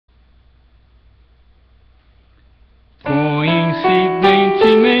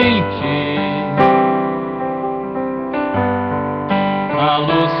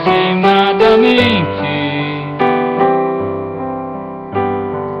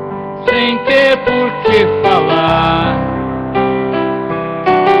sem ter por que falar,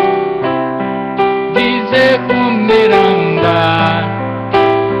 dizer, comer, andar,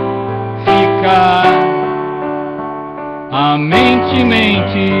 ficar a mente,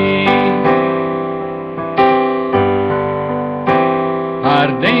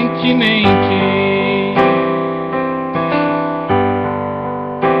 ardentemente,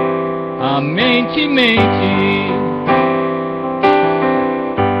 a mente,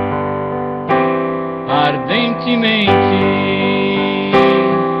 ardentemente,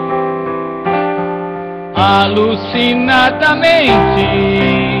 alucinadamente,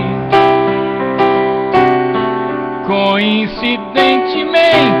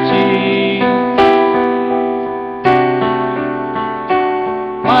 coincidentemente,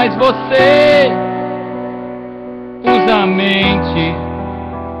 mas você usa a mente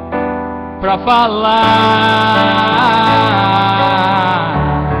pra falar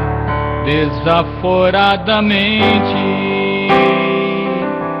desaforadamente.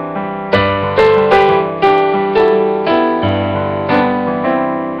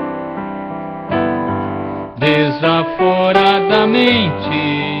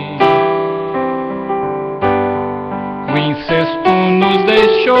 Desaforadamente, o incesto nos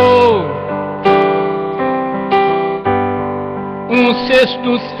deixou um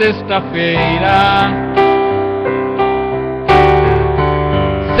cesto, sexta-feira,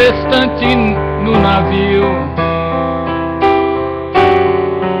 sextante no navio,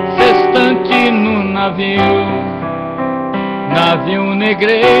 sextante no navio, navio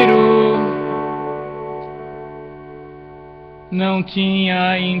negreiro. Não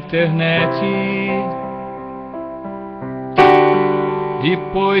tinha internet,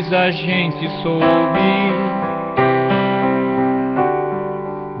 depois a gente soube,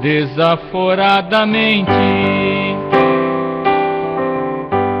 desaforadamente,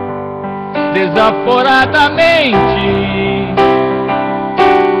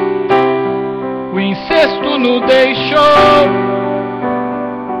 o incesto nos deixou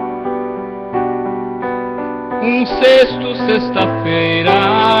um cesto, sexta-feira,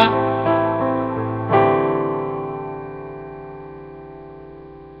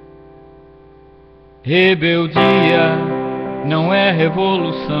 rebeldia não é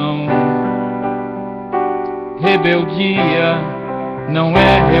revolução, rebeldia não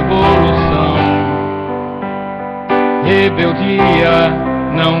é revolução, rebeldia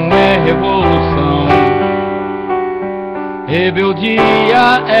não é revolução,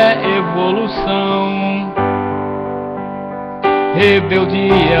 rebeldia é evolução.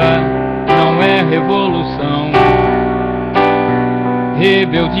 Rebeldia não é revolução,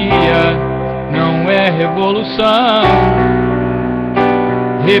 rebeldia não é revolução,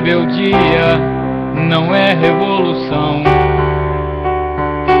 rebeldia não é revolução,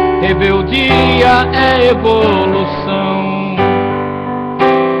 rebeldia é evolução,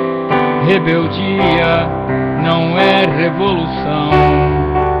 rebeldia não é revolução,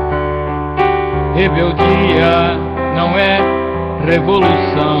 rebeldia não é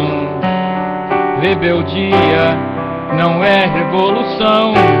revolução, rebeldia não é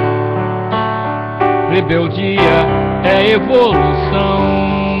revolução, rebeldia é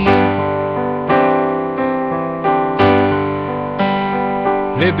evolução.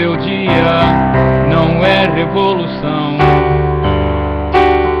 Rebeldia não é revolução,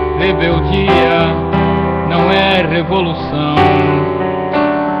 rebeldia não é revolução,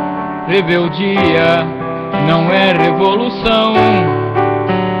 rebeldia não é revolução,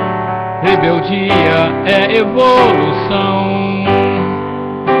 rebeldia é evolução.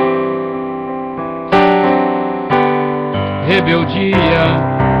 Rebeldia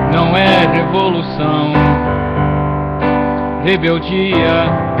não é revolução, rebeldia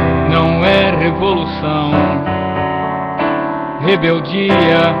não é revolução,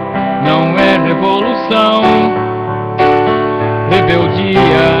 rebeldia não é revolução,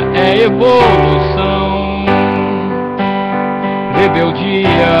 rebeldia é evolução.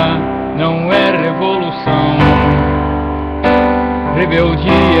 Rebeldia não é revolução,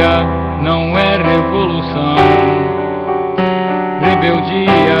 rebeldia não é revolução,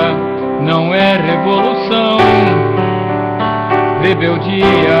 rebeldia não é revolução,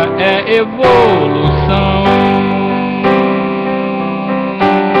 rebeldia é evolução.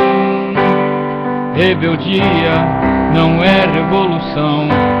 Rebeldia não é revolução,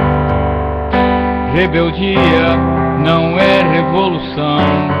 rebeldia não é revolução,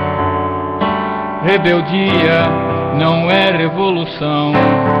 rebeldia não é revolução,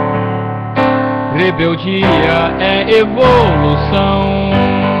 rebeldia é evolução.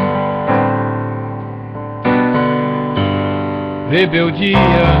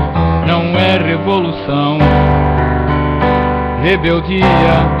 Rebeldia não é revolução. Rebeldia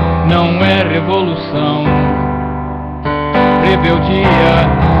não é revolução. Rebeldia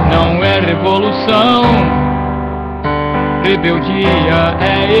não é revolução. Rebeldia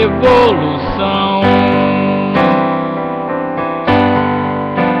é evolução.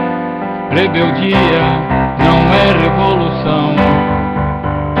 Rebeldia não é revolução.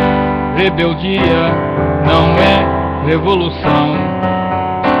 Rebeldia não é revolução.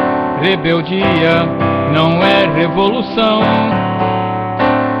 Rebeldia não é revolução.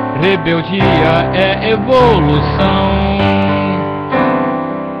 Rebeldia é evolução.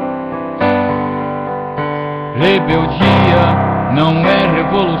 Rebeldia não é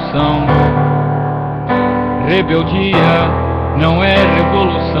revolução. Rebeldia não é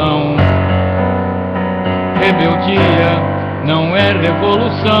revolução. Rebeldia não é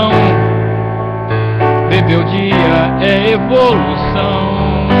revolução. Rebeldia é evolução.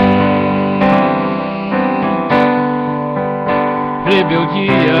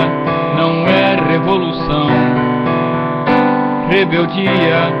 Rebeldia não é revolução.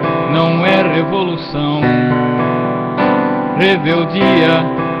 Rebeldia não é revolução. Rebeldia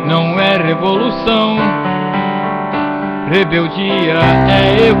não é revolução. Rebeldia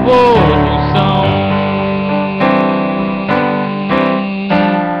é evolução.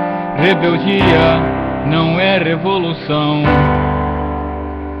 Rebeldia não é revolução.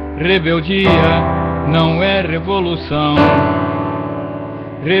 Rebeldia não é revolução.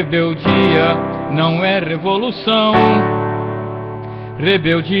 Rebeldia não é revolução.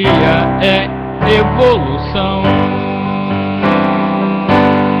 Rebeldia é evolução.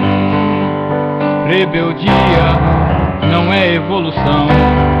 Rebeldia não é evolução.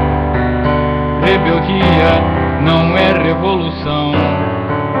 Rebeldia não é revolução.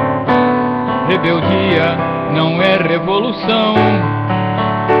 Rebeldia não é revolução.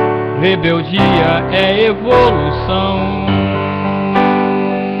 Rebeldia é evolução.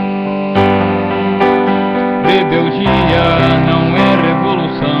 Rebeldia não é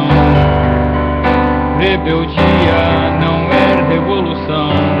revolução. Rebeldia não é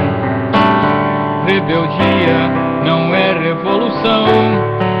revolução. Rebeldia não é revolução.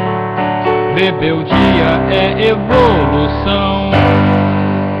 Rebeldia é evolução.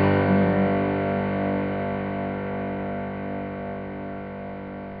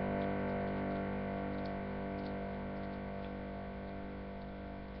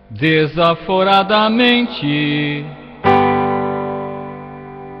 Desaforadamente